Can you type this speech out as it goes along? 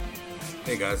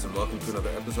Hey guys, and welcome to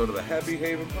another episode of the Happy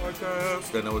Haven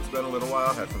Podcast. I know it's been a little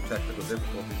while, had some technical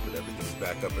difficulties, but everything's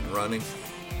back up and running.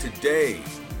 Today,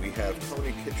 we have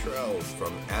Tony Kittrell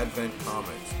from Advent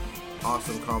Comics.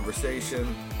 Awesome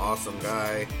conversation, awesome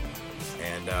guy,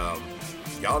 and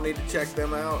y'all need to check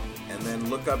them out. And then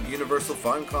look up Universal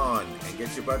Fun Con and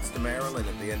get your butts to Maryland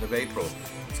at the end of April.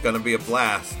 It's going to be a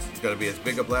blast. It's going to be as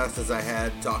big a blast as I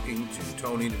had talking to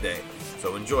Tony today.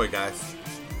 So enjoy, guys.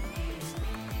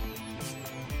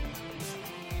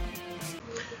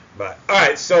 But all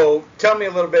right, so tell me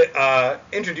a little bit.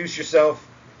 Introduce yourself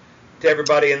to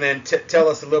everybody, and then tell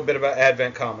us a little bit about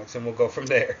Advent Comics, and we'll go from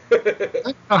there.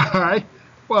 All right.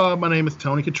 Well, my name is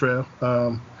Tony Kittrell.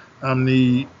 I'm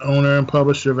the owner and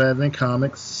publisher of Advent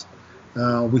Comics.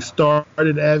 We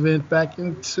started Advent back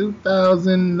in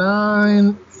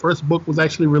 2009. First book was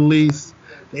actually released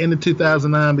the end of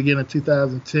 2009, beginning of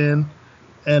 2010,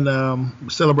 and we're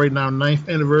celebrating our 9th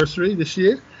anniversary this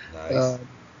year. Nice.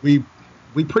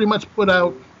 We pretty much put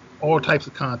out all types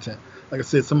of content. Like I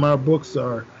said, some of our books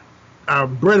are our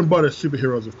bread and butter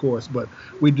superheroes, of course, but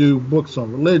we do books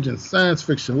on religion, science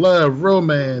fiction, love,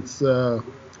 romance,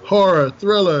 horror,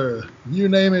 thriller, you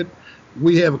name it.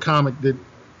 We have a comic that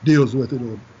deals with it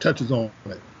or touches on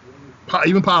it,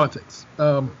 even politics.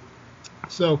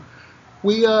 So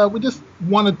we just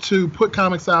wanted to put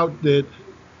comics out that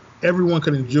everyone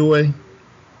could enjoy,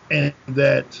 and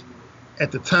that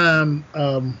at the time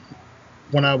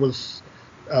when I was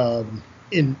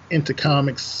into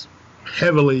comics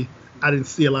heavily, I didn't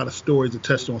see a lot of stories that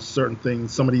touched on certain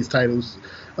things, some of these titles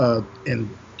and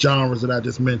genres that I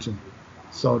just mentioned.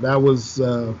 So that was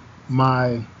for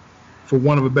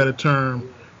want of a better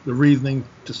term, the reasoning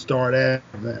to start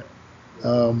Advent.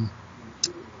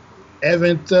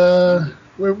 Advent,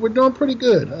 we're doing pretty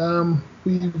good.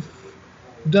 We've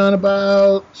done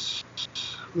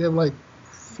we have like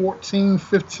 14,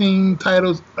 15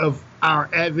 titles of our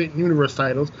Advent Universe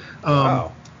titles.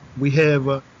 Wow. We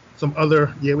have some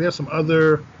other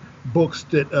books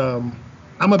that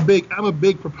I'm a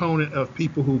big proponent of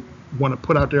people who want to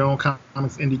put out their own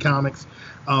comics, indie comics.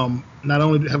 Not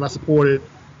only have I supported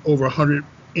over 100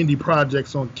 indie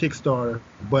projects on Kickstarter,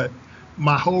 but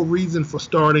my whole reason for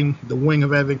starting the wing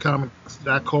of Advent Comics that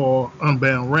I call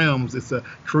Unbound Realms, it's a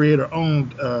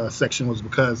creator-owned section, was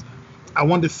because I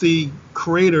wanted to see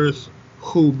creators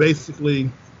who basically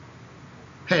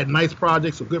had nice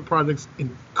projects or good projects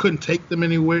and couldn't take them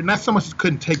anywhere. Not so much as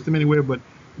couldn't take them anywhere, but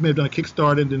may have done a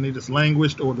Kickstarter and then they just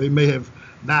languished, or they may have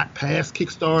not passed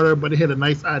Kickstarter, but they had a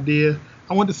nice idea.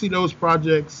 I wanted to see those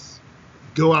projects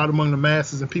go out among the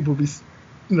masses and people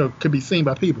could be seen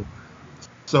by people.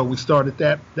 So we started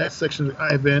that section of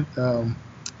Advent.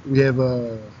 We have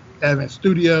Advent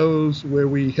Studios, where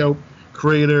we help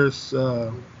creators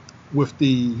with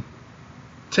the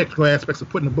technical aspects of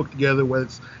putting a book together, whether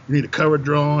it's you need a cover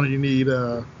drawn or you need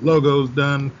logos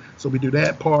done. So we do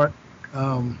that part.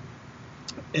 And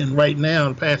right now,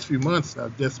 in the past few months,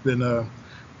 I've just been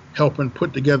helping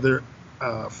put together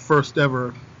first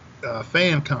ever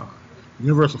fan con,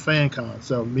 Universal Fan Con.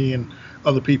 So me and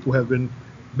other people have been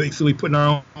basically putting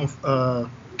our own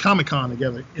Comic Con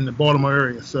together in the Baltimore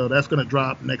area. So that's going to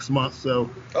drop next month. So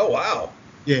Oh wow.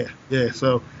 yeah.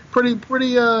 So pretty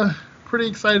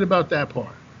excited about that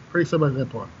part.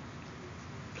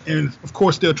 And of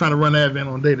course, still trying to run Advent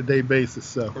on a day-to-day basis.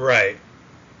 So Right.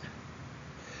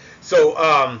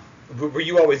 So were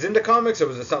you always into comics, or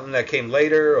was it something that came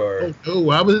later? Or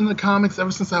I was into comics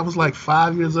ever since I was like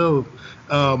 5 years old.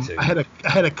 too. I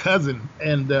had a cousin,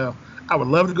 and I would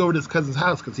love to go to this cousin's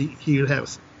house because he would have a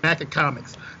stack of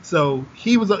comics. So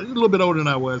he was a little bit older than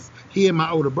I was. He and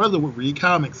my older brother would read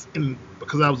comics, and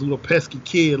because I was a little pesky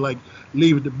kid, like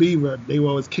Leave It to Beaver, they were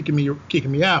always kicking me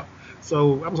out.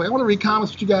 So I was like, I want to read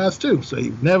comics with you guys too. So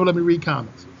he never let me read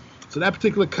comics. So that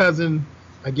particular cousin,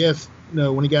 I guess,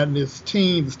 when he got in his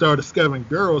teens and started discovering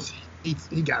girls,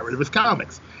 he got rid of his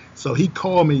comics. So he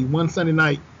called me one Sunday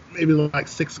night, maybe like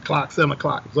 6 o'clock, 7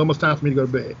 o'clock. It was almost time for me to go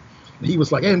to bed. And he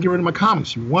was like, hey, I'm getting rid of my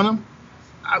comics. You want them?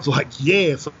 I was like,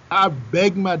 yeah. So I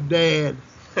begged my dad.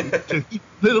 He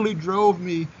literally drove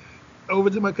me over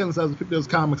to my cousin's house to pick those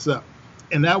comics up.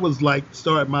 And that was like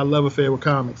started my love affair with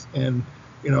comics. And,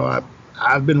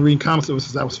 I've been reading comics ever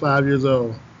since I was 5 years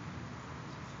old.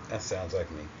 That sounds like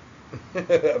me.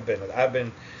 I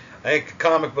think a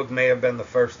comic book may have been the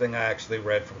first thing I actually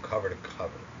read from cover to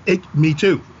cover. Me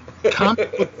too.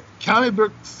 Comic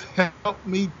books helped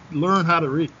me learn how to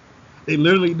read. They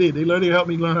literally did. They literally helped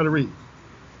me learn how to read.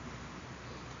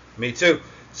 Me too.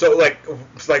 So like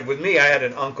with me, I had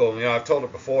an uncle. I've told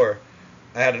it before.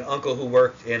 I had an uncle who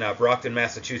worked in Brockton,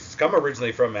 Massachusetts. I'm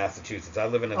originally from Massachusetts. I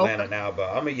live in Atlanta Okay. now,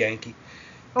 but I'm a Yankee.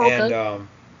 And Okay.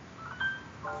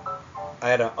 I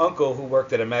had an uncle who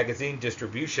worked at a magazine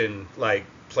distribution like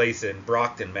place in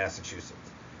Brockton, Massachusetts.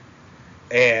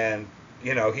 And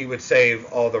he would save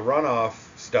all the runoff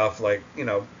stuff, like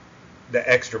the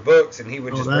extra books, and he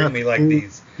would Oh, just bring that's me like cool.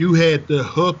 these You had the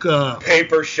hookup.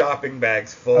 paper shopping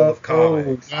bags full of Oh,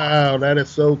 comics. wow, that is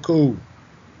so cool.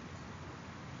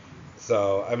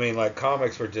 So I mean, like,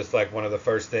 comics were just like one of the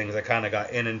first things I kind of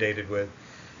got inundated with.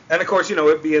 And of course,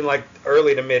 it being like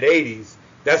early to mid '80s,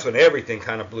 that's when everything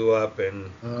kind of blew up.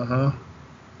 And Uh-huh.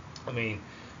 I mean,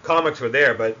 comics were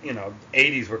there, but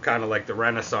 '80s were kind of like the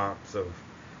renaissance of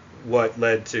what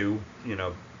led to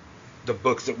the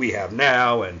books that we have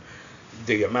now and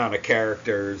the amount of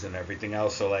characters and everything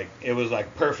else. So like, it was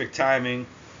like perfect timing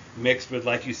mixed with,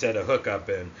 like you said, a hookup,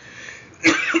 and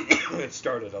it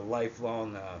started a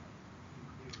lifelong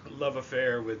love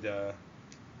affair with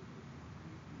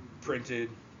printed.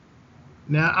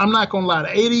 Now, I'm not gonna lie, the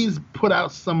 '80s put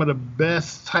out some of the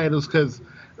best titles because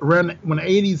around when the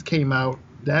 '80s came out,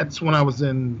 that's when I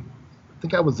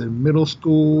think I was in middle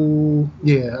school.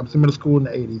 Yeah, I was in middle school in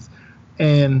the '80s,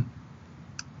 and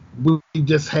we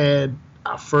just had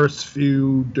our first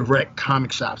few direct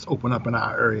comic shops open up in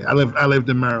our area. I lived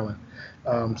in Maryland,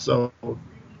 so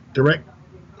direct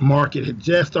market had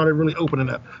just started really opening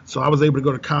up. So I was able to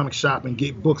go to comic shop and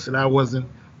get books that I wasn't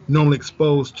normally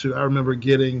exposed to. I remember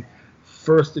getting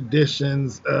first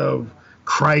editions of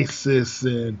Crisis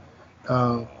and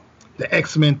uh, the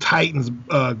X-Men Titans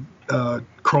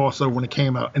crossover when it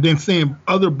came out, and then seeing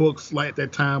other books like at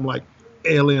that time, like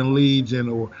Alien Legion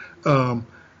or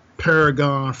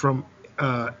Paragon from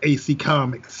AC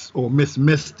Comics or Miss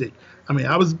Mystic. I mean,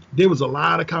 there was a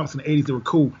lot of comics in the '80s that were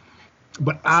cool,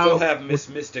 but I still have Miss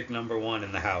Mystic #1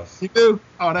 in the house. You do?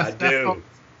 Oh, I do.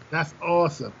 That's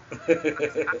awesome.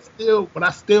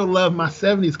 I still love my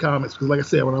 '70s comics because, like I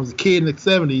said, when I was a kid in the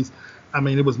 '70s, I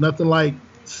mean, it was nothing like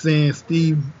seeing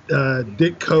Steve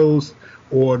Ditko's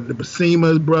or the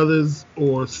Buscema brothers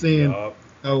or seeing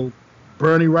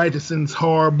Bernie Wrightson's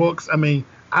horror books. I mean,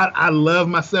 I love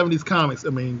my '70s comics. I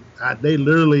mean, they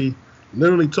literally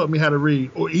taught me how to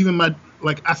read. Or even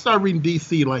I started reading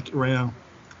DC like around,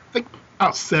 I think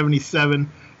about '77.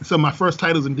 And so my first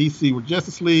titles in DC were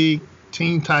Justice League,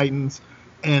 Teen Titans,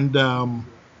 and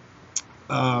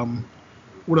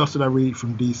what else did I read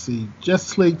from DC?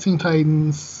 Justice League, Teen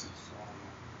Titans.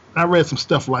 I read some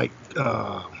stuff like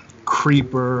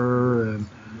Creeper and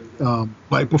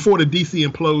like before the DC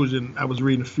implosion, I was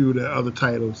reading a few of the other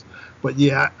titles. But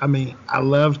yeah, I mean, I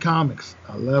loved comics.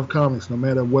 I love comics, no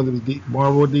matter whether it was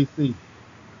Marvel or DC.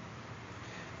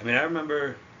 I mean, I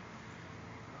remember.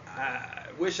 I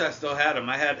wish I still had them.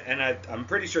 I'm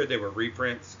pretty sure they were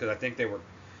reprints because I think they were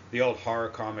the old horror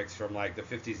comics from like the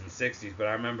 50s and 60s. But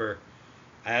I remember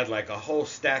I had like a whole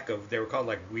stack of. They were called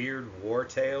like Weird War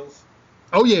Tales.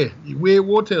 Oh yeah, Weird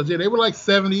War Tales. Yeah, they were like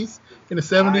 '70s in the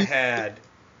 '70s. I had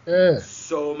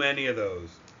so many of those.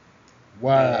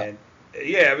 Wow. And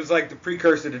yeah, it was like the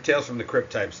precursor to Tales from the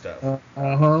Crypt type stuff.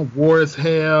 War is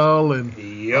Hell and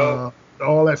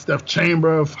all that stuff.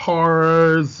 Chamber of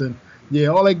Horrors and yeah,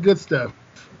 all that good stuff.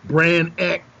 Brand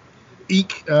X,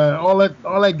 Eek, all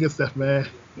that good stuff, man.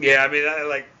 Yeah,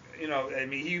 I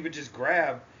mean, he would just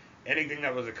grab anything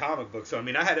that was a comic book. So I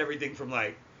mean, I had everything from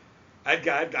like,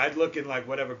 I'd look in like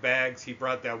whatever bags he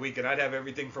brought that week, and I'd have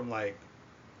everything from like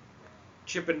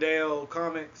Chippendale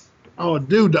comics. Oh,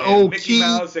 dude, the old Mickey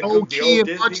Mouse and the old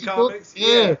Disney comics. Books.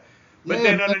 Yeah. But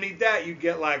then underneath that, you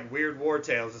get like Weird War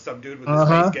Tales of some dude with his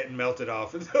face getting melted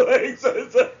off. So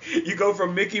it's like, you go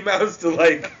from Mickey Mouse to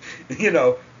like,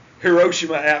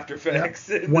 Hiroshima After Effects.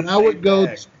 Yeah. When I would go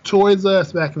to Toys R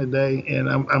Us back in the day, and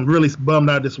I'm really bummed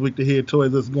out this week to hear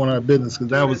Toys R Us going out of business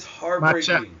because that was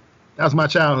heartbreaking. That was my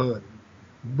childhood.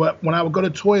 But when I would go to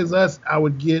Toys R Us, I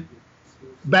would get.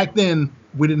 Back then,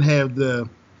 we didn't have the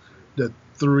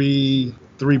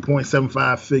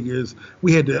 3.75 figures.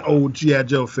 We had the old G.I.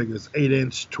 Joe figures,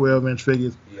 8-inch, 12-inch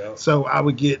figures. Yep. So I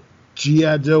would get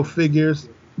G.I. Joe figures,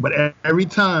 but every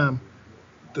time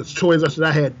the Toys R Us that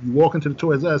I had, you walk into the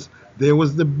Toys R Us, there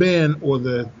was the bin or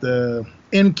the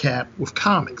end cap with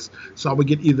comics. So I would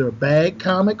get either a bag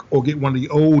comic or get one of the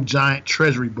old giant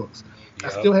Treasury books.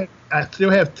 Yep. I still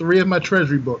have 3 of my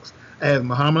Treasury books. I have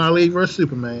Muhammad Ali vs.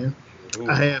 Superman. Ooh.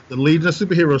 I have the Legion of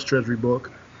Superheroes Treasury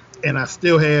book. And I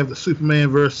still have the Superman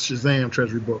vs. Shazam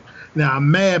Treasury book. Now,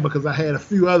 I'm mad because I had a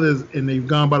few others and they've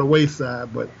gone by the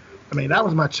wayside. But, I mean, that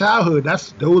was my childhood.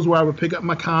 Those where I would pick up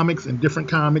my comics and different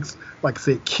comics. Like I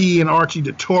said, Key and Archie,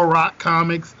 the Turok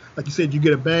comics. Like you said, you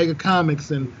get a bag of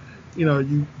comics and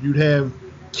you'd have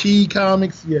Key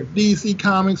Comics, you have DC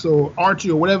Comics or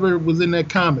Archie or whatever was in that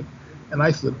comic, and I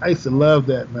used to love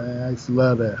that, man. I used to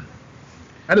love that.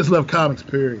 I just love comics,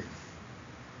 period.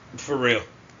 For real.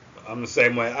 I'm the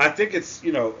same way. I think it's,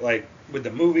 like with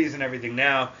the movies and everything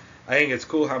now, I think it's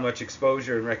cool how much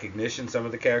exposure and recognition some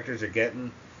of the characters are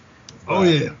getting. Oh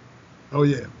yeah.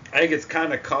 I think it's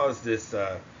kind of caused this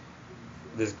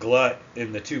glut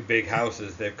in the two big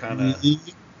houses. They've kind of...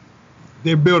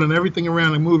 They're building everything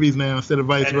around the movies now instead of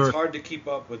vice versa. And it's hard to keep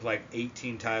up with like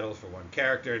 18 titles for one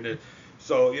character. And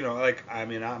so,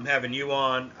 I'm having you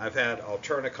on. I've had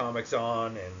Alterna Comics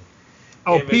on and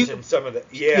Image and some of the...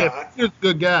 Yeah, Peter's a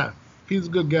good guy. He's a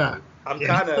good guy.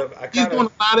 He's doing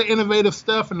a lot of innovative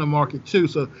stuff in the market too.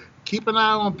 So keep an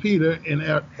eye on Peter and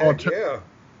Alterna. Yeah.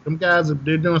 Them guys,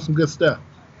 they're doing some good stuff.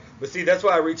 But see, that's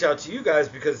why I reach out to you guys,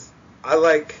 because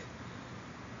I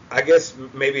guess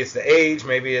maybe it's the age,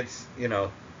 maybe it's,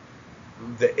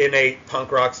 the innate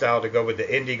punk rock style to go with the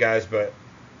indie guys, but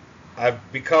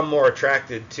I've become more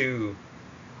attracted to,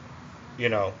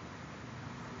 the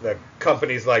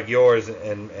companies like yours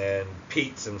and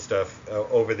Pete's and stuff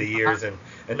over the years, and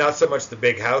not so much the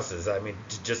big houses. I mean,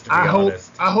 just to be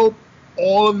honest. I hope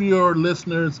all of your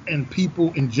listeners and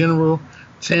people in general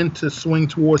tend to swing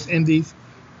towards indies.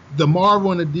 The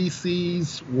Marvel and the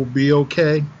DCs will be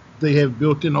okay. They have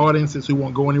built-in audiences who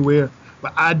won't go anywhere.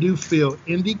 But I do feel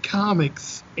indie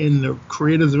comics and the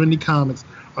creators of indie comics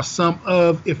are some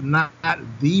of, if not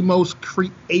the most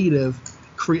creative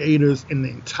creators in the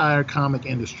entire comic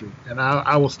industry. And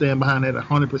I will stand behind that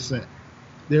 100%.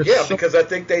 Because I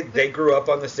think they grew up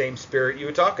on the same spirit you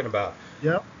were talking about.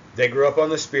 Yep. They grew up on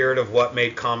the spirit of what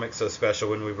made comics so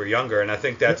special when we were younger, and I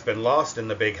think that's been lost in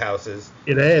the big houses.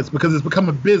 It has, because it's become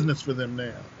a business for them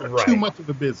now. Right. Too much of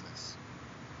a business.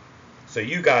 So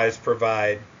you guys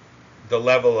provide the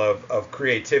level of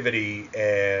creativity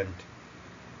and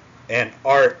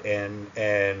art and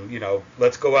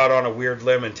let's go out on a weird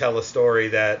limb and tell a story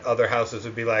that other houses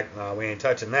would be like, no, we ain't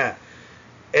touching that.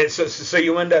 And so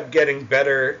you end up getting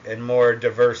better and more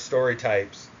diverse story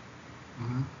types.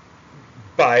 Mm-hmm.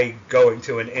 By going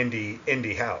to an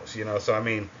indie house, So I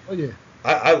mean, oh yeah,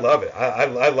 I love it.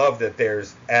 I love that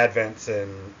there's Advents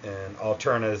and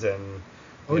Alternas and.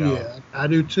 Yeah, I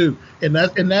do too, and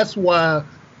that's why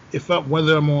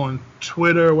whether I'm on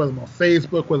Twitter, whether I'm on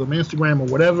Facebook, whether I'm on Instagram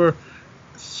or whatever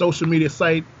social media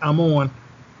site I'm on,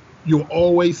 you'll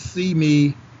always see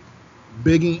me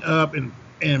bigging up and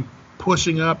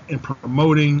pushing up and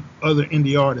promoting other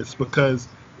indie artists, because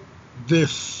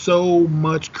there's so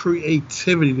much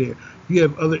creativity there. You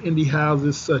have other indie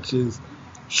houses such as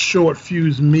Short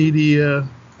Fuse Media,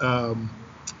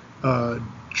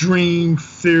 Dream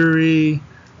Theory.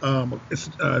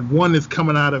 One that's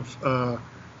coming out of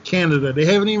Canada. They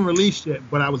haven't even released yet,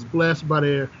 but I was blessed by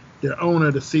their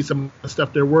owner to see some of the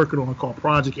stuff they're working on called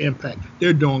Project Impact.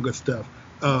 They're doing good stuff.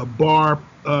 Bar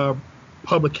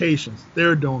Publications,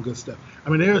 they're doing good stuff. I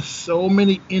mean, there are so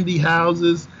many indie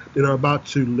houses that are about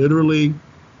to literally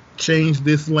change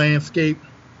this landscape.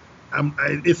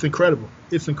 It's incredible.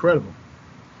 It's incredible.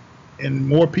 And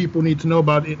more people need to know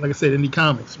about it, like I said, indie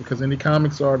comics, because indie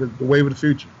comics are the wave of the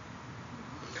future.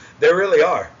 They really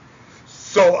are.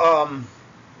 So,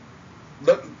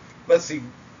 let's see.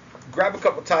 Grab a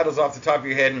couple titles off the top of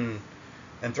your head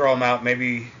and throw them out.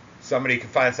 Maybe somebody can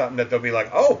find something that they'll be like,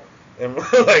 oh, and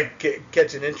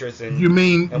catch an interest in. You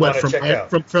mean what,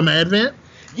 from Advent?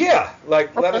 Yeah,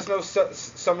 let us know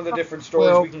some of the different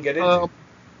stories we can get into.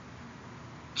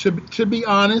 To be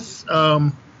honest,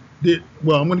 I'm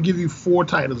going to give you 4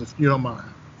 titles if you don't mind.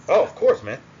 Oh, of course,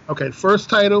 man. Okay, first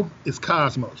title is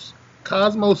Cosmos.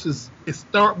 Cosmos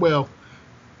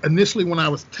initially when I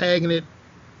was tagging it,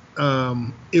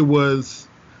 it was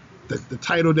the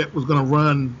title that was going to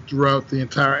run throughout the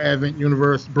entire Advent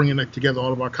universe, bringing together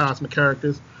all of our cosmic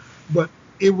characters. But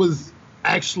it was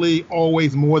actually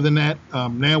always more than that.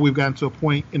 Now we've gotten to a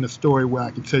point in the story where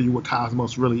I can tell you what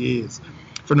Cosmos really is.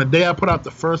 From the day I put out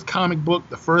the first comic book,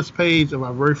 the first page of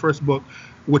our very first book,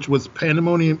 which was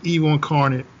Pandemonium Evil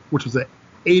Incarnate, which was an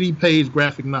 80-page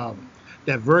graphic novel.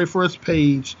 That very first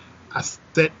page, I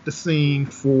set the scene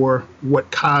for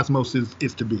what Cosmos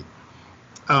is to be.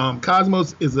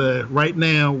 Cosmos is right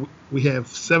now we have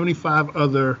 75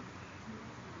 other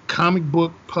comic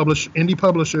book indie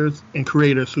publishers and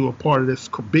creators who are part of this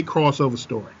big crossover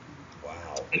story.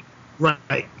 Wow.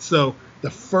 Right. So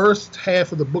the first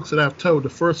half of the books that I've told, the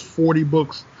first 40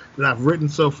 books that I've written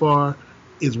so far,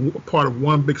 is part of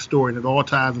one big story, and it all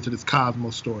ties into this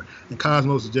Cosmos story. And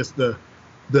Cosmos is just the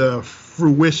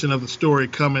fruition of the story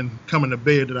coming to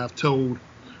bear that I've told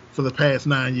for the past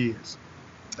 9 years.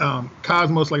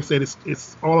 Cosmos, like I said,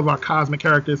 it's all of our cosmic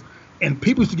characters. And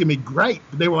people used to give me gripe.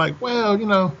 They were like, well,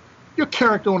 your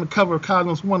character on the cover of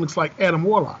Cosmos 1 looks like Adam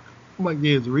Warlock. I'm like,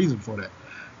 yeah, there's a reason for that.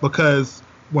 Because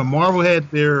when Marvel had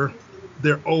their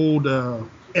old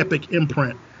Epic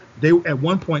imprint, at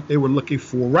one point they were looking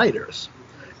for writers.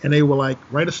 And they were like,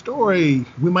 write a story.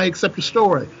 We might accept your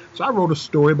story. So I wrote a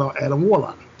story about Adam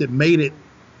Warlock that made it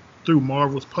through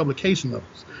Marvel's publication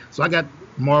levels. So I got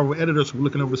Marvel editors who were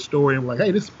looking over the story and were like,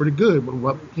 hey, this is pretty good.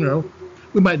 But,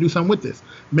 we might do something with this.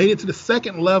 Made it to the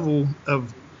second level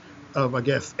of I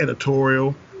guess,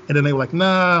 editorial. And then they were like,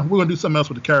 nah, we're going to do something else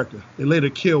with the character. They later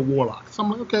killed Warlock. So I'm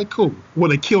like, okay, cool. Well,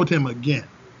 they killed him again.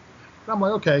 And I'm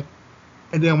like, okay.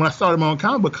 And then when I started my own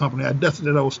comic book company, I dusted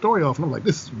that old story off, and I'm like,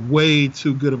 this is way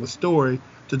too good of a story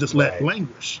to just let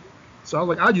languish. So I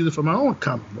was like, I'll use it for my own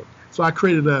comic book. So I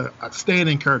created a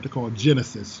standing character called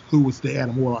Genesis, who was the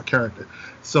Adam Warlock character.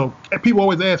 So people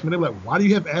always ask me, they're like, why do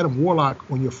you have Adam Warlock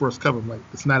on your first cover? I'm like,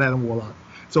 it's not Adam Warlock.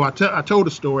 So I told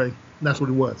the story, and that's what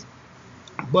it was.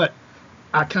 But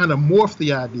I kind of morphed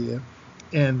the idea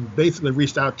and basically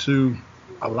reached out to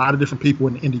a lot of different people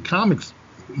in the indie comics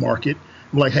market.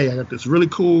 I'm like, hey, I got this really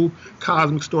cool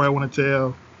cosmic story I want to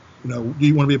tell. Do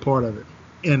you want to be a part of it?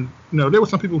 And, there were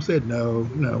some people who said, no,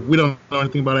 we don't know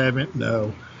anything about Advent,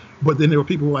 no. But then there were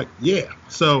people who were like, yeah.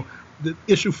 So the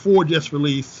issue 4 just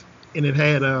released, and it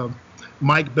had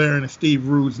Mike Barron and Steve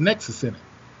Rude's Nexus in it.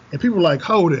 And people were like,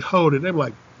 hold it. They were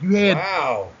like, you had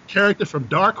character from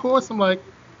Dark Horse? I'm like,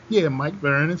 yeah, Mike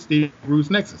Barron and Steve Rude's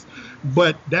Nexus.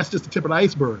 But that's just the tip of the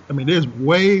iceberg. I mean, there's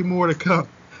way more to come.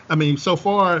 I mean, so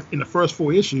far in the first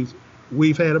 4 issues,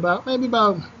 we've had maybe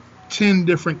about 10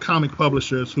 different comic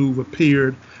publishers who've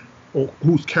appeared or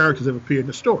whose characters have appeared in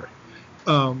the story.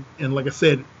 And like I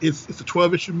said, it's a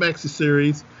 12-issue maxi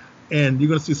series, and you're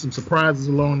going to see some surprises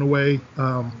along the way.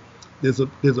 There's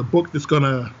a book that's going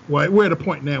to, we're at a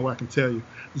point now where I can tell you,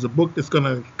 there's a book that's going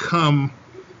to come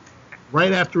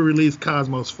right after we release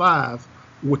Cosmos 5,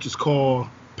 which is called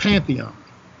Pantheon.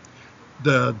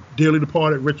 The dearly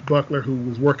departed Rich Buckler, who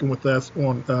was working with us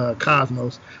on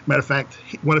Cosmos. Matter of fact,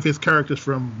 one of his characters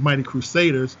from Mighty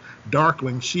Crusaders,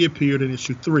 Darkling, she appeared in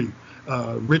issue 3.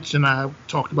 Rich and I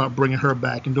talked about bringing her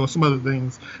back and doing some other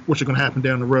things which are going to happen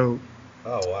down the road.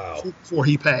 Oh, wow. Before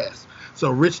he passed.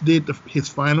 So Rich did his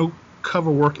final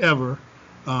cover work ever.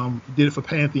 He did it for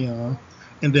Pantheon.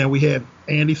 And then we had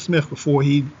Andy Smith before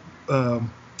he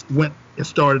went and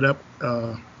started up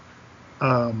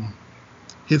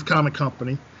his comic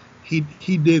company.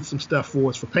 He did some stuff for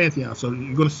us for Pantheon. So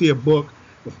you're going to see a book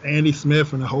with Andy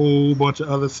Smith and a whole bunch of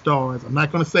other stars. I'm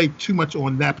not going to say too much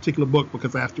on that particular book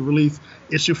because I have to release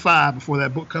issue 5 before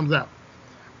that book comes out.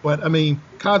 But I mean,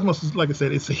 Cosmos is, like I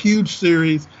said, it's a huge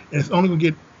series, and it's only going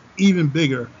to get even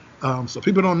bigger. So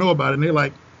people don't know about it, and they're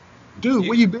like, dude,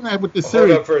 where you been at with this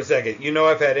series? Hold up for a second.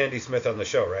 I've had Andy Smith on the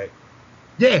show, right?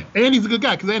 Yeah, Andy's a good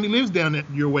guy because Andy lives down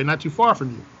your way, not too far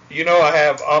from you. I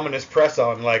have Ominous Press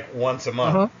on like once a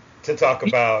month to talk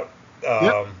about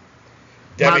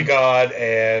Demigod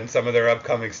and some of their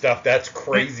upcoming stuff. That's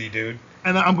crazy, dude.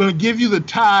 And I'm going to give you the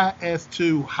tie as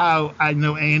to how I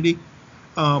know Andy.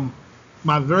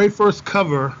 My very first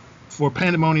cover for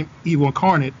Pandemonium Evil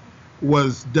Incarnate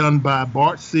was done by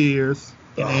Bart Sears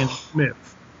and Andy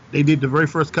Smith. They did the very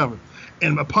first cover.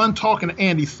 And upon talking to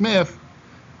Andy Smith,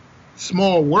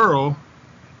 small world,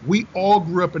 we all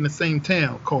grew up in the same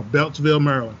town called Beltsville,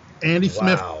 Maryland. Andy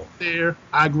Smith grew up there.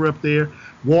 I grew up there.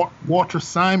 Walter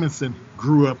Simonson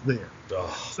grew up there.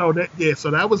 So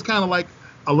that was kind of like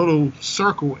a little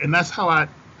circle, and that's how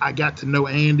I got to know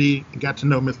Andy and got to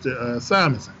know Mr.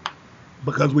 Simonson,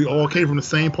 because we all came from the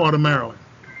same part of Maryland.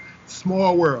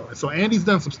 Small world. And so Andy's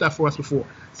done some stuff for us before.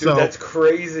 Dude, that's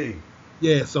crazy.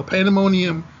 Yeah, so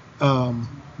Pandemonium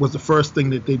was the first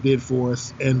thing that they did for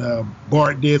us, and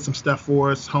Bart did some stuff for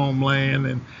us, Homeland,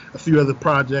 and a few other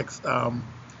projects.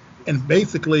 And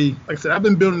basically, like I said, I've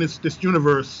been building this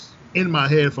universe in my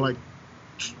head for like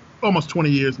almost 20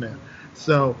 years now.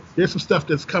 So there's some stuff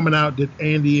that's coming out that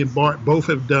Andy and Bart both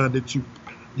have done that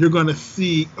you're going to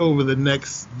see over the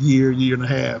next year and a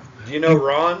half. Do you know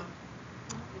Ron?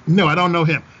 No, I don't know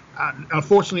him.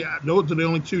 Unfortunately, those are the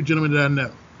only 2 gentlemen that I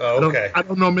know. Oh, okay. I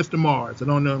don't know Mr. Mars. I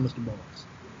don't know Mr. Mars.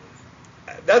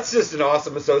 That's just an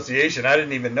awesome association. I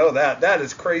didn't even know that. That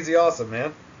is crazy awesome,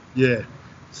 man. Yeah.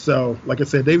 So, like I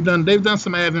said, they've done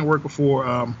some Advent work before.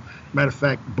 Matter of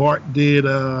fact, Bart did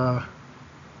the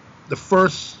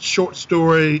first short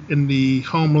story in the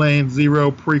Homeland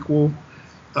Zero prequel.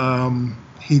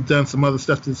 He's done some other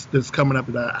stuff that's coming up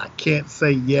that I can't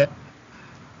say yet.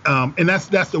 And that's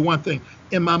the one thing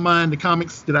in my mind. The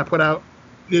comics that I put out,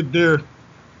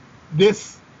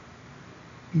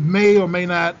 may or may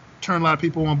not turn a lot of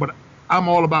people on, but I'm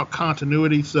all about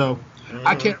continuity. So I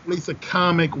Mm-hmm. can't release a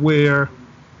comic where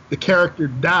the character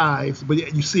dies, but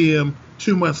yet you see him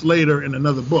 2 months later in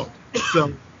another book.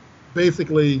 So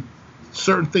basically,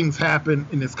 certain things happen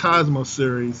in this Cosmos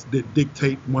series that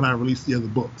dictate when I release the other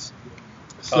books.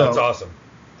 Oh, that's So awesome.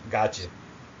 Gotcha.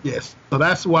 yes, so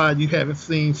that's why you haven't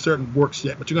seen certain works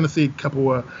yet, but you're going to see a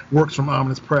couple of works from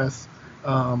Ominous Press.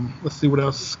 Let's see, what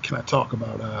else can I talk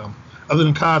about? Other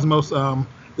than Cosmos,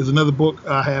 there's another book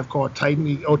I have called Titan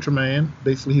the Ultraman.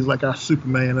 Basically, he's like our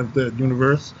Superman of the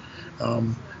universe.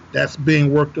 Um, that's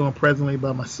being worked on presently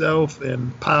by myself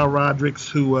and Pyle Rodricks,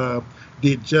 who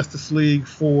did Justice League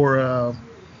for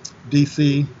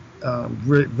DC.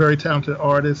 Very talented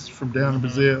artist from down in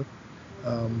Mm-hmm.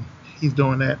 Brazil. He's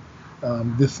doing that.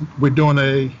 We're doing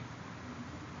a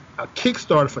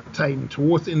Kickstarter for Titan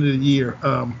towards the end of the year.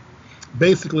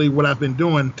 Basically, what I've been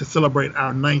doing to celebrate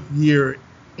our 9th year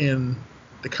in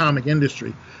the comic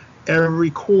industry,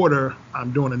 every quarter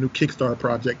I'm doing a new Kickstarter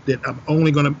project that they're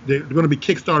going to be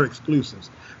Kickstarter exclusives,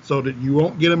 so that you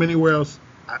won't get them anywhere else.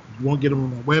 You won't get them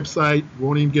on my website. You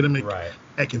won't even get them Right.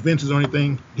 at conventions or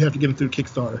anything. You have to get them through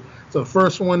Kickstarter. So the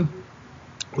first one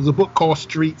was a book called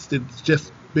Streets that's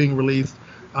just being released.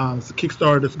 It's a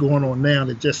Kickstarter that's going on now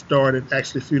that just started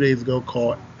actually a few days ago,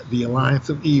 called The Alliance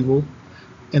of Evil.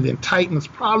 And then Titan is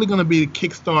probably going to be the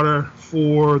Kickstarter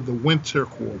for the winter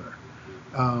quarter,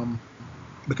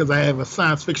 because I have a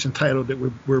science fiction title that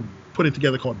we're putting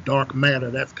together called Dark Matter.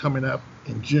 That's coming up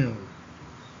in June.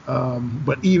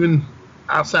 But even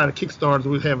outside of Kickstarters,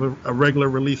 we have a regular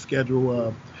release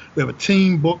schedule. We have a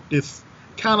team book that's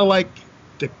kind of like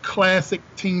the classic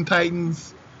Teen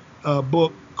Titans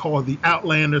book called The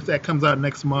Outlanders that comes out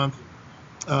next month.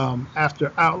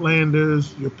 After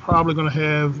Outlanders, you're probably going to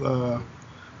have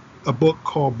a book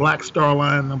called Black Star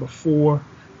Line #4,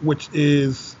 which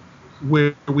is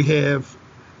where we have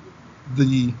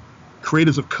the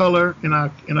creators of color in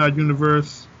our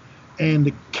universe and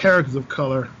the characters of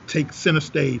color take center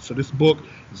stage. So this book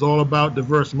is all about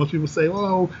diversity. Most people say,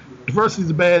 "Oh, diversity is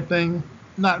a bad thing."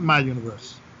 Not in my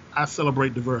universe. I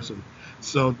celebrate diversity.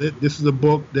 So this is a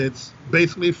book that's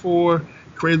basically for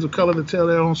creators of color to tell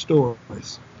their own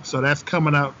stories. So that's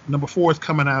coming out. #4 is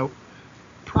coming out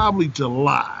probably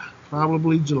July.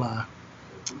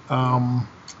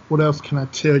 What else can I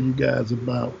tell you guys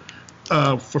about?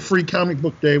 For Free Comic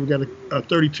Book Day, we got a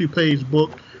 32-page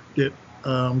book that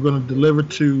I'm going to deliver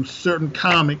to certain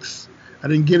comics. I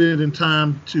didn't get it in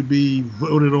time to be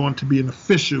voted on to be an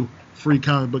official Free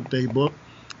Comic Book Day book,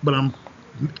 but I'm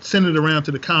sending it around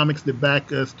to the comics that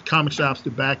back us, the comic shops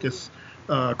that back us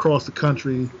across the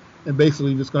country, and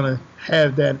basically just going to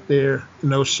have that there in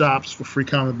those shops for Free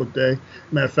Comic Book Day.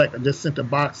 Matter of fact, I just sent a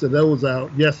box of those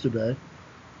out yesterday.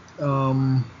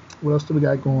 What else do we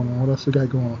got going on?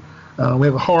 We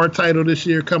have a horror title this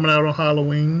year coming out on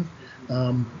Halloween.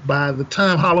 By the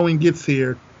time Halloween gets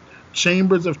here,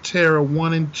 Chambers of Terror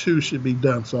 1 and 2 should be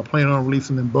done. So I plan on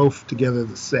releasing them both together as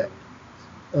a set.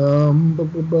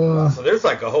 Wow, so there's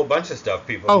like a whole bunch of stuff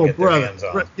people can get their hands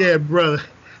on. Yeah, brother.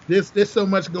 There's so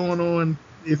much going on.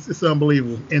 It's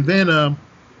unbelievable. And then,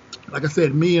 like I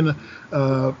said, me and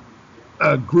a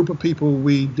group of people,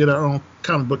 we did our own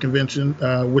comic book convention,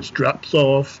 which drops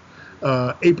off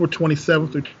April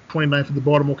 27th through 29th at the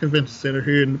Baltimore Convention Center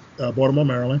here in Baltimore,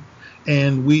 Maryland.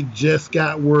 And we just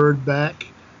got word back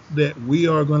that we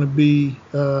are going to be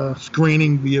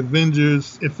screening the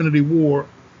Avengers Infinity War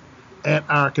at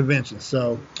our convention.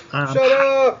 So Shut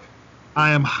up!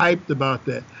 I am hyped about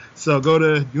that. So go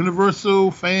to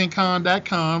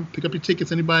universalfancon.com, pick up your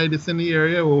tickets, anybody that's in the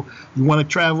area or you want to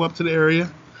travel up to the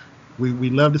area.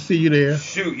 We'd love to see you there.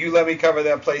 Shoot, you let me cover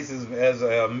that place as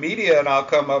a media and I'll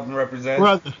come up and represent.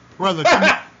 Brother,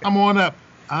 come on up.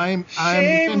 I'm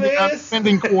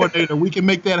defending coordinator. We can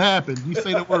make that happen. You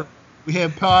say the word. We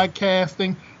have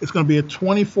podcasting. It's going to be a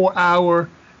 24-hour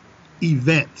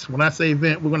event. When I say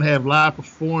event, we're going to have live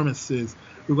performances.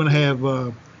 We're going to have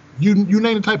you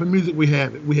name the type of music we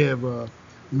have. We have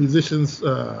musicians,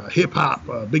 hip hop,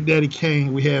 Big Daddy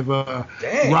Kane. We have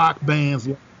rock bands,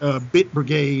 Bit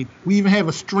Brigade. We even have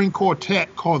a string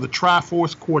quartet called the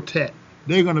Triforce Quartet.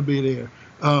 They're going to be there.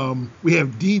 We have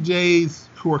DJs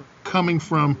who are coming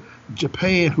from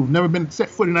Japan who've never been set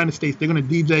foot in the United States. They're going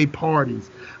to DJ parties.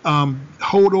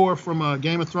 Hodor from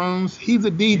Game of Thrones, he's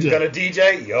a DJ. He's going to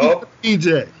DJ? Yup.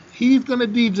 He's going to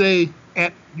DJ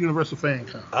at Universal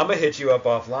FanCon. I'm going to hit you up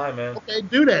offline, man. Okay,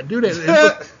 do that.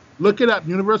 Look it up,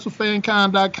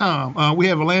 universalfancon.com. We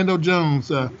have Orlando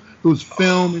Jones, who's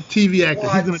film and TV actor.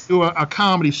 What? He's going to do a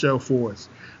comedy show for us.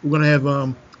 We're going to have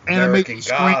American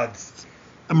Gods.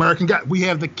 American God. We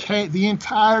have the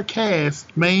entire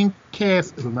cast, main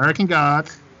cast of American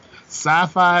Gods,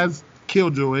 Sci-Fi's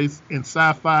Killjoys, and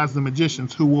Sci-Fi's The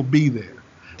Magicians, who will be there.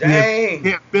 Dang.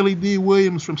 We have Billy D.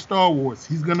 Williams from Star Wars.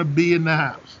 He's gonna be in the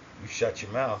house. You shut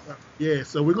your mouth. Yeah,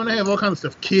 so we're gonna have all kinds of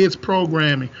stuff. Kids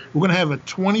programming. We're gonna have a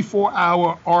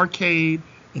 24-hour arcade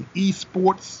and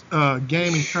esports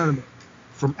gaming tournament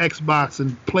from Xbox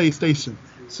and PlayStation.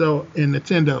 So and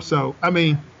Nintendo. So I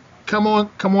mean, come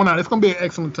on out. It's gonna be an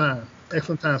excellent time.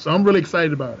 Excellent time. So I'm really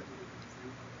excited about it.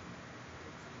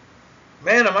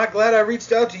 Man, am I glad I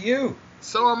reached out to you.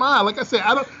 So am I. Like I said,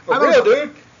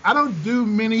 I don't do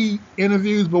many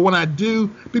interviews, but when I do,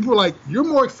 people are like, "You're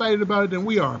more excited about it than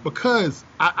we are," because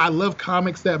I love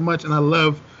comics that much, and I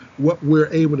love what we're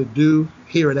able to do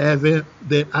here at Advent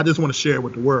that I just want to share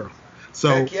with the world. So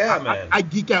heck yeah, man. I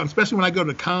geek out, especially when I go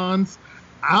to cons.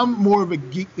 I'm more of a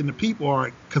geek than the people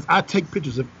are because I take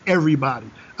pictures of everybody.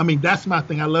 I mean, that's my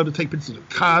thing. I love to take pictures of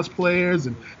cosplayers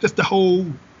and just the whole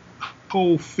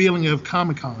feeling of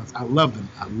Comic Cons. I love them.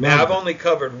 I've only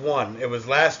covered one. It was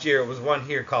last year. It was one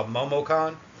here called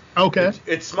MomoCon. Okay.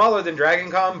 It's smaller than Dragon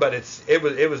Con, but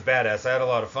it was badass. I had a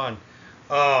lot of fun.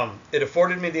 It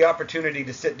afforded me the opportunity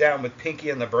to sit down with Pinky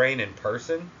and the Brain in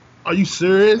person. Are you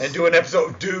serious? And do an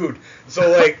episode, dude. So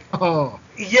like, oh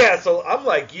yeah. So I'm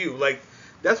like you, like.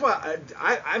 That's why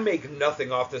I make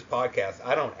nothing off this podcast.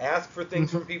 I don't ask for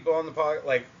things from people on the podcast.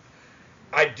 Like,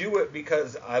 I do it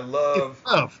because I love.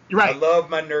 You're right. I love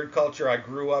my nerd culture. I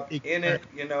grew up in it,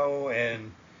 you know,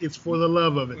 and it's for the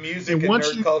love of it. Music and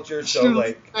nerd culture. So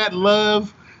like that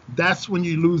love, that's when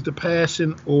you lose the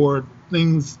passion or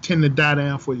things tend to die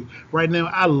down for you. Right now,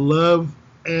 I love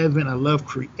Advent. I love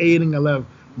creating. I love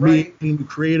meeting new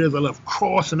creators. I love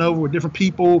crossing over with different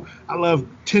people. I love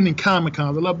attending Comic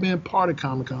Cons. I love being part of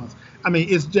Comic Cons. I mean,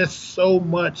 it's just so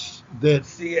much that...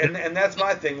 See, and that's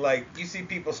my thing. Like, you see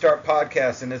people start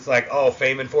podcasts, and it's like, oh,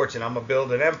 fame and fortune. I'm going to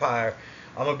build an empire.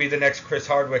 I'm going to be the next Chris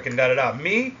Hardwick and da-da-da.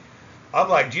 Me, I'm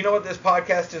like, do you know what this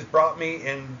podcast has brought me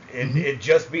in it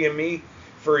just being me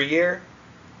for a year?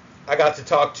 I got to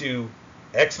talk to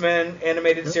X-Men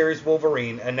animated series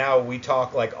Wolverine, and now we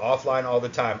talk like offline all the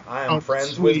time. I am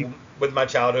friends with my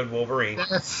childhood Wolverine.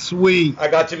 That's sweet. I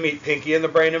got to meet Pinky and the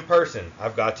Brain in person.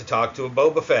 I've got to talk to a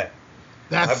Boba Fett.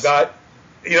 I've got,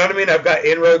 you know what I mean? I've got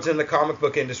inroads in the comic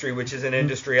book industry, which is an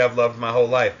industry I've loved my whole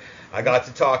life. I got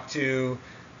to talk to,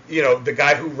 you know, the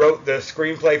guy who wrote the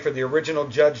screenplay for the original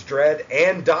Judge Dredd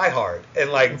and Die Hard,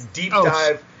 and like deep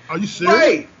dive. Are you serious?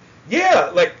 Right.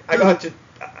 Yeah. Like I got to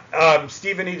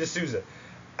Stephen E. D'Souza.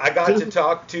 I got to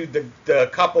talk to the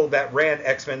couple that ran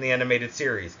X-Men the animated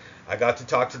series. I got to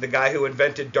talk to the guy who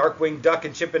invented Darkwing Duck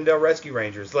and Chippendale Rescue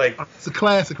Rangers. Like, it's a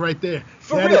classic right there.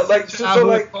 For real, like so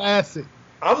like classic.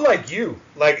 I'm like you.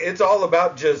 Like, it's all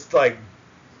about just like,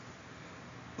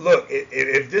 look,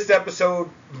 if this episode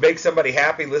makes somebody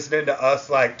happy listening to us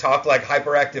like talk like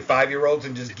hyperactive 5-year-olds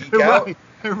and just geek out,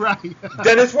 right,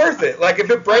 then it's worth it. Like if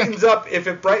it brightens up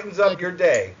your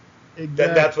day,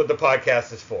 then that's what the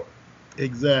podcast is for.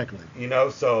 Exactly. You know,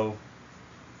 so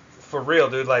for real,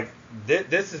 dude, like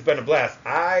this has been a blast.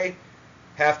 I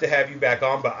have to have you back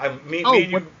on, but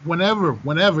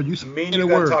whenever you say me and the you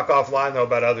word. gotta talk offline though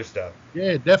about other stuff.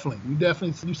 Yeah, definitely. You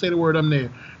say the word, I'm there.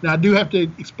 Now I do have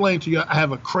to explain to you, I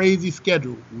have a crazy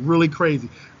schedule, really crazy,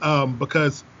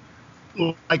 because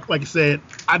like I said,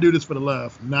 I do this for the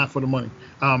love, not for the money.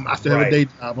 I still have a day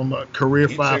job. I'm a career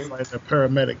firefighter,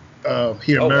 paramedic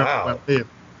here in America. Wow. Where I live.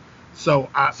 So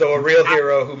a real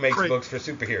hero who makes books for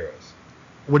superheroes.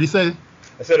 What do you say?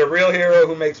 I said a real hero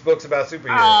who makes books about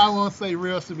superheroes. I won't say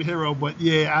real superhero, but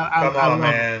yeah, I love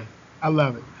man. It. I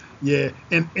love it. Yeah,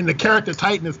 and the character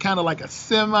Titan is kind of like a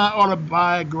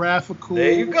semi-autobiographical.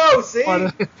 There you go, see?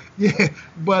 Yeah,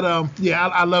 but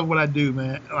I love what I do,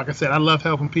 man. Like I said, I love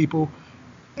helping people,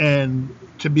 and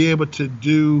to be able to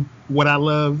do what I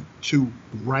love, to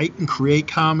write and create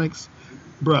comics,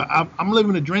 bro, I'm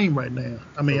living a dream right now.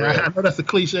 I mean, I know that's a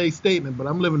cliche statement, but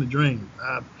I'm living a dream.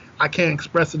 I can't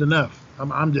express it enough.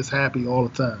 I'm just happy all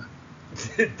the time.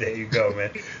 There you go, man.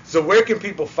 So where can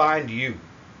people find you?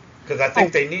 Because I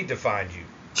think they need to find you.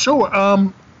 Sure.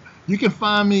 You can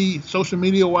find me social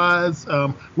media wise.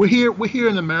 We're here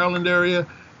in the Maryland area,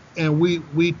 and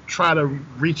we try to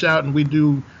reach out, and we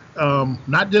do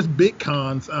not just big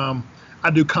cons.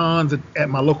 I do cons at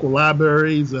my local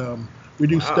libraries. We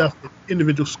do stuff at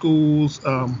individual schools.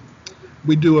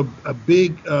 We do a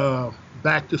big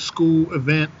back to school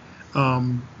event.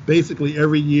 Basically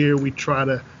every year we try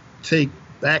to take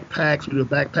backpacks. We do a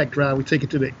backpack drive. We take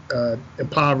it to the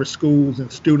impoverished schools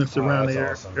and students around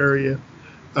the area.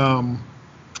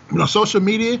 Social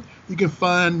media, you can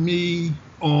find me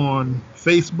on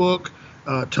Facebook,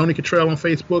 Tony Kittrell on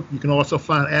Facebook. You can also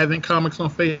find Advent Comics on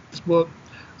Facebook.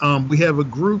 We have a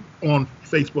group on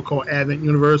Facebook called Advent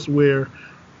Universe where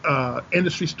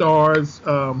industry stars,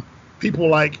 people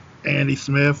like Andy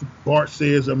Smith, Bart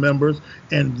Sears are members,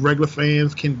 and regular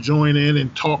fans can join in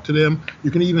and talk to them.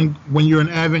 You can even, when you're in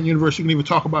Advent Universe, you can even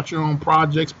talk about your own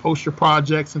projects, post your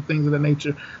projects and things of that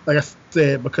nature. Like I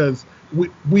said, because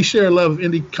we share a love of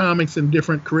indie comics and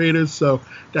different creators, so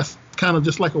that's kind of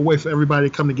just like a way for everybody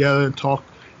to come together and talk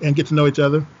and get to know each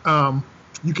other.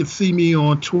 You can see me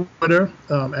on Twitter,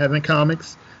 Advent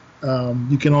Comics.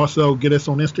 You can also get us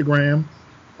on Instagram.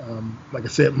 Like I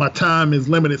said, my time is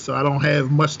limited, so I don't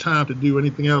have much time to do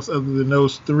anything else other than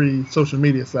those 3 social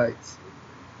media sites.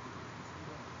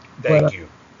 Thank you.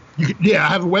 Yeah, I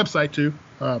have a website too.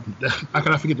 How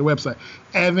can I forget the website?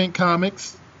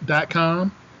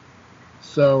 AdventComics.com.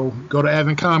 So go to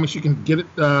Advent Comics. You can get it,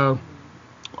 all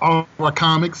of our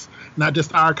comics, not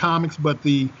just our comics, but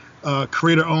the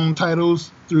creator-owned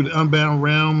titles through the Unbound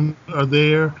Realm are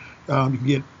there. You can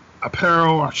get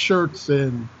apparel, our shirts,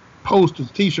 and posters,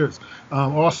 T-shirts.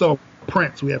 Also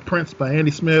prints. We have prints by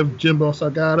Andy Smith, Jimbo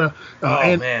Sagata.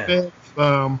 Man. Smith,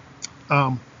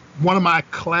 one of my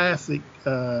classic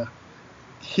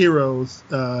heroes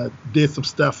did some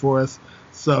stuff for us.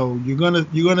 So you're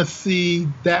gonna see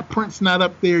that print's not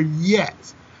up there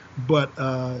yet, but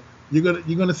you're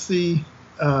gonna see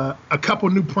a couple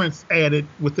new prints added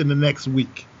within the next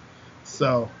week.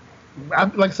 So,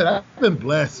 like I said, I've been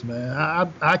blessed,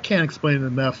 man. I can't explain it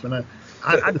enough, and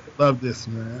I just love this,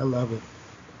 man. I love it.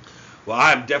 Well,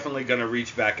 I'm definitely going to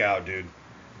reach back out, dude.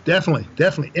 Definitely.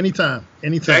 Anytime.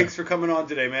 Thanks for coming on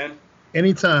today, man.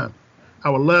 Anytime. I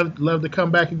would love to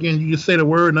come back again. You just say the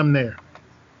word and I'm there.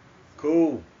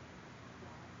 Cool.